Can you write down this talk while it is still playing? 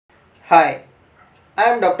Hi, I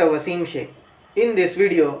am Dr. Vasim Shaikh. In this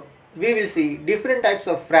video, we will see different types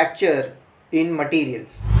of fracture in materials.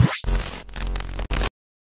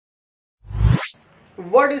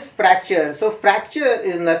 What is fracture? So fracture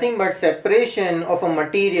is nothing but separation of a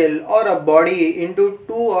material or a body into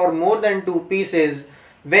two or more than two pieces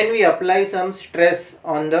when we apply some stress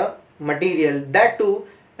on the material, that too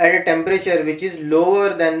at a temperature which is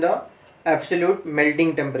lower than the absolute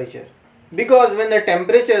melting temperature. Because when the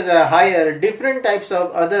temperatures are higher, different types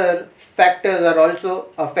of other factors are also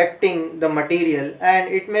affecting the material and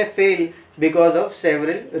it may fail because of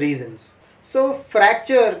several reasons. So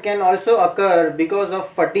fracture can also occur because of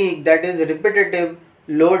fatigue, that is repetitive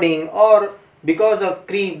loading, or because of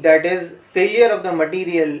creep, that is failure of the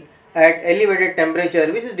material at elevated temperature,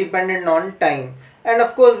 which is dependent on time. And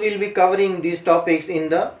of course we will be covering these topics in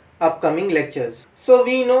the upcoming lectures. So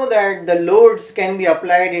we know that the loads can be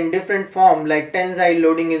applied in different form, like tensile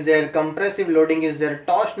loading is there, compressive loading is there,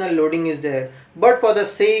 torsional loading is there. But for the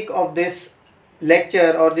sake of this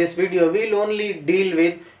lecture or this video, we will only deal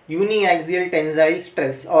with uniaxial tensile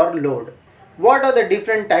stress or load. What are the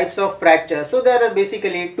different types of fracture? So there are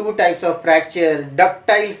basically two types of fracture: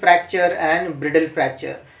 ductile fracture and brittle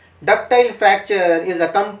fracture. Ductile fracture is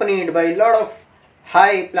accompanied by a lot of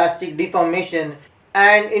high plastic deformation,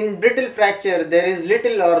 and in brittle fracture there is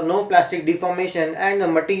little or no plastic deformation and the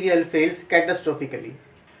material fails catastrophically.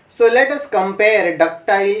 So let us compare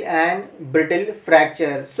ductile and brittle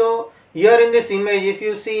fracture. So here in this image, if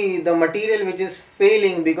you see, the material which is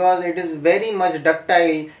failing because it is very much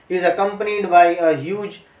ductile is accompanied by a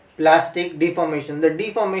huge plastic deformation. The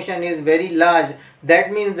deformation is very large.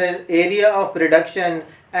 That means the area of reduction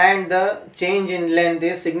and the change in length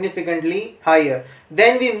is significantly higher.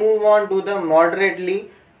 Then we move on to the moderately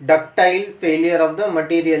ductile failure of the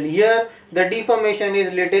material. Here the deformation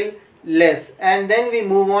is little less, and then we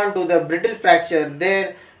move on to the brittle fracture.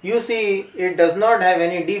 There you see it does not have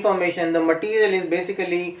any deformation. The material is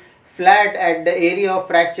basically flat at the area of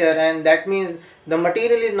fracture, and that means the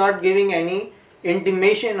material is not giving any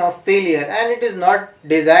intimation of failure, and it is not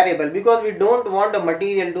desirable because we don't want a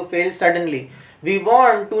material to fail suddenly. We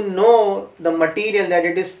want to know the material that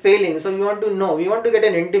it is failing, so we want to know, we want to get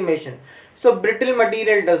an intimation. So brittle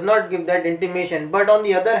material does not give that intimation. But on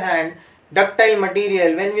the other hand, ductile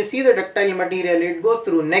material, when we see the ductile material, it goes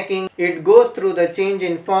through necking, it goes through the change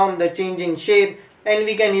in form, the change in shape, and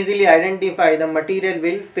we can easily identify the material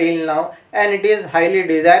will fail now, and it is highly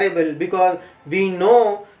desirable because we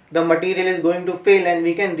know the material is going to fail and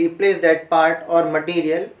we can replace that part or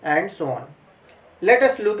material and so on. Let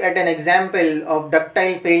us look at an example of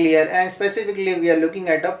ductile failure, and specifically we are looking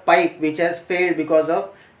at a pipe which has failed because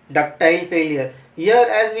of ductile failure. Here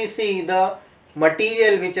as we see, the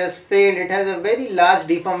material which has failed, it has a very large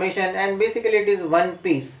deformation and basically it is one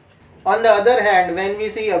piece. On the other hand, when we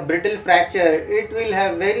see a brittle fracture, it will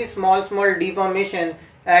have very small deformation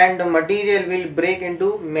and the material will break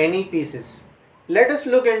into many pieces. Let us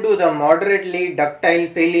look into the moderately ductile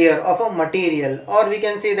failure of a material, or we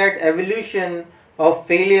can say that evolution of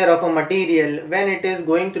failure of a material when it is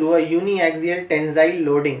going through a uniaxial tensile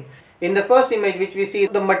loading. In the first image which we see,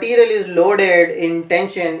 the material is loaded in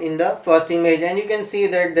tension in the first image, and you can see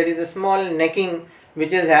that there is a small necking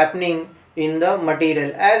which is happening in the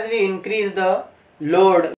material. As we increase the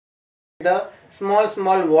load, the small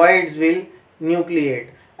voids will nucleate,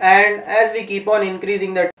 and as we keep on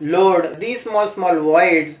increasing the load, these small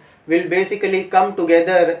voids will basically come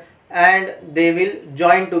together and they will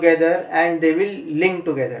join together and they will link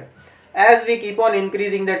together. As we keep on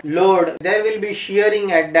increasing the load, there will be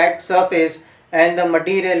shearing at that surface and the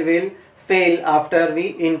material will fail after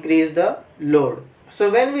we increase the load. So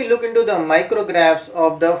when we look into the micrographs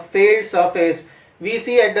of the failed surface, we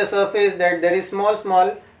see at the surface that there is small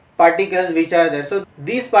particles which are there. So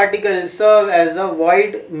these particles serve as a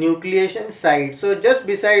void nucleation site. So just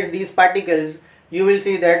beside these particles, you will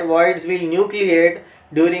see that voids will nucleate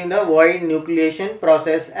during the void nucleation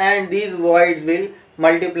process, and these voids will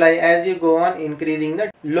multiply as you go on increasing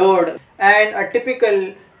the load. And a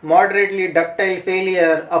typical moderately ductile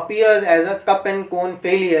failure appears as a cup and cone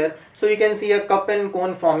failure. So you can see a cup and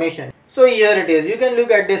cone formation. So here it is. You can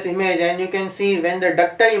look at this image and you can see when the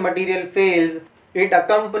ductile material fails, it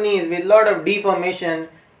accompanies with lot of deformation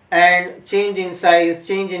and change in size,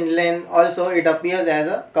 change in length. Also it appears as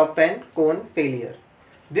a cup and cone failure.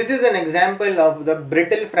 This is an example of the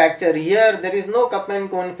brittle fracture. Here there is no cup and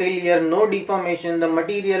cone failure, no deformation. The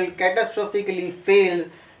material catastrophically fails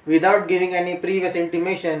without giving any previous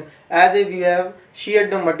intimation, as if you have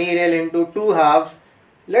sheared the material into two halves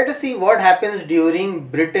Let us see what happens during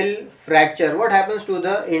brittle fracture. What happens to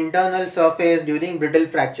the internal surface during brittle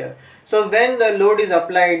fracture? So when the load is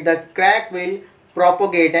applied, the crack will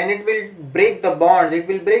propagate and it will break the bonds, it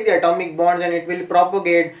will break the atomic bonds, and it will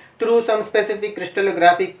propagate through some specific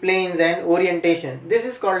crystallographic planes and orientation. This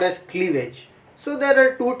is called as cleavage. So there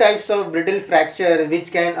are two types of brittle fracture which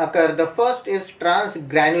can occur. The first is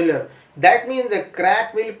transgranular. That means the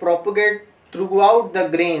crack will propagate throughout the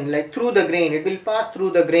grain, like through the grain, it will pass through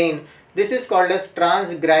the grain. This is called as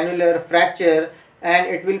transgranular fracture, and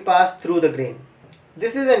it will pass through the grain.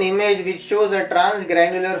 This is an image which shows a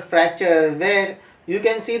transgranular fracture where you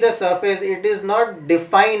can see the surface, it is not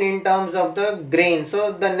defined in terms of the grain.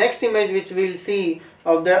 So the next image which we will see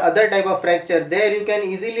of the other type of fracture, there you can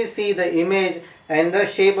easily see the image and the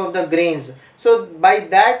shape of the grains. So by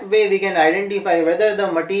that way we can identify whether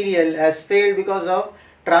the material has failed because of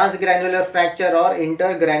transgranular fracture or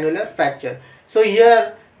intergranular fracture. So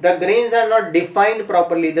here the grains are not defined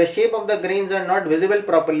properly, the shape of the grains are not visible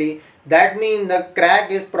properly. That means the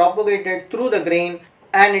crack is propagated through the grain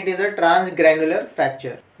and it is a transgranular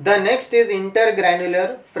fracture. The next is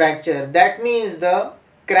intergranular fracture. That means the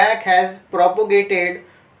crack has propagated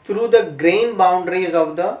through the grain boundaries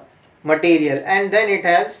of the material and then it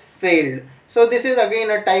has failed. So this is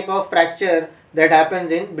again a type of fracture that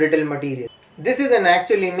happens in brittle material. This is an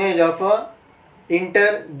actual image of a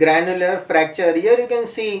intergranular fracture. Here you can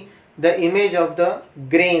see the image of the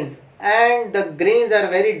grains, and the grains are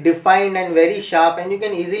very defined and very sharp, and you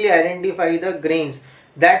can easily identify the grains.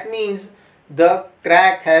 That means the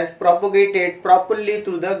crack has propagated properly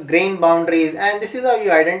through the grain boundaries, and this is how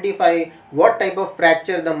you identify what type of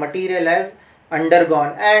fracture the material has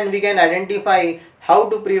undergone, and we can identify how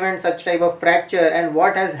to prevent such type of fracture and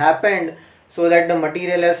what has happened so that the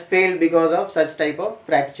material has failed because of such type of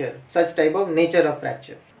fracture, such type of nature of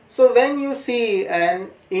fracture. So when you see an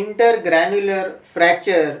intergranular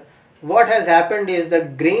fracture, what has happened is the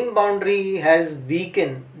grain boundary has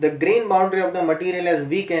weakened, the grain boundary of the material has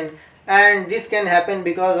weakened, and this can happen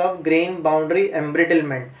because of grain boundary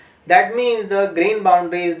embrittlement. That means the grain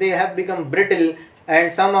boundaries, they have become brittle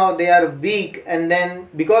and somehow they are weak, and then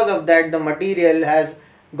because of that the material has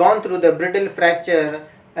gone through the brittle fracture,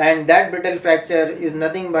 and that brittle fracture is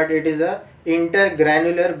nothing but it is a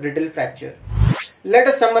intergranular brittle fracture. Let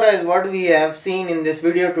us summarize what we have seen in this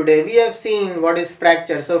video today. We have seen what is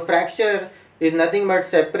fracture. So fracture is nothing but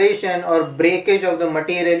separation or breakage of the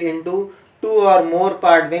material into two or more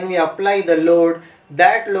parts. When we apply the load,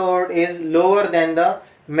 that load is lower than the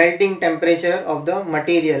melting temperature of the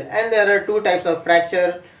material. And there are two types of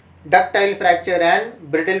fracture: ductile fracture and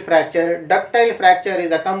brittle fracture. Ductile fracture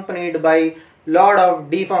is accompanied by lot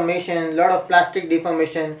of deformation, lot of plastic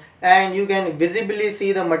deformation, and you can visibly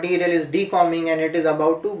see the material is deforming and it is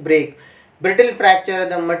about to break. Brittle fracture,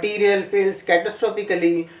 the material fails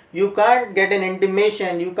catastrophically. You can't get an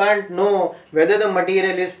intimation, you can't know whether the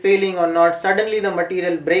material is failing or not. Suddenly the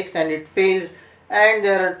material breaks and it fails. And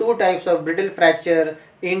there are two types of brittle fracture: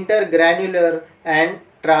 intergranular and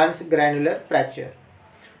transgranular fracture.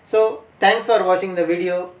 So thanks for watching the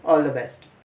video. All the best.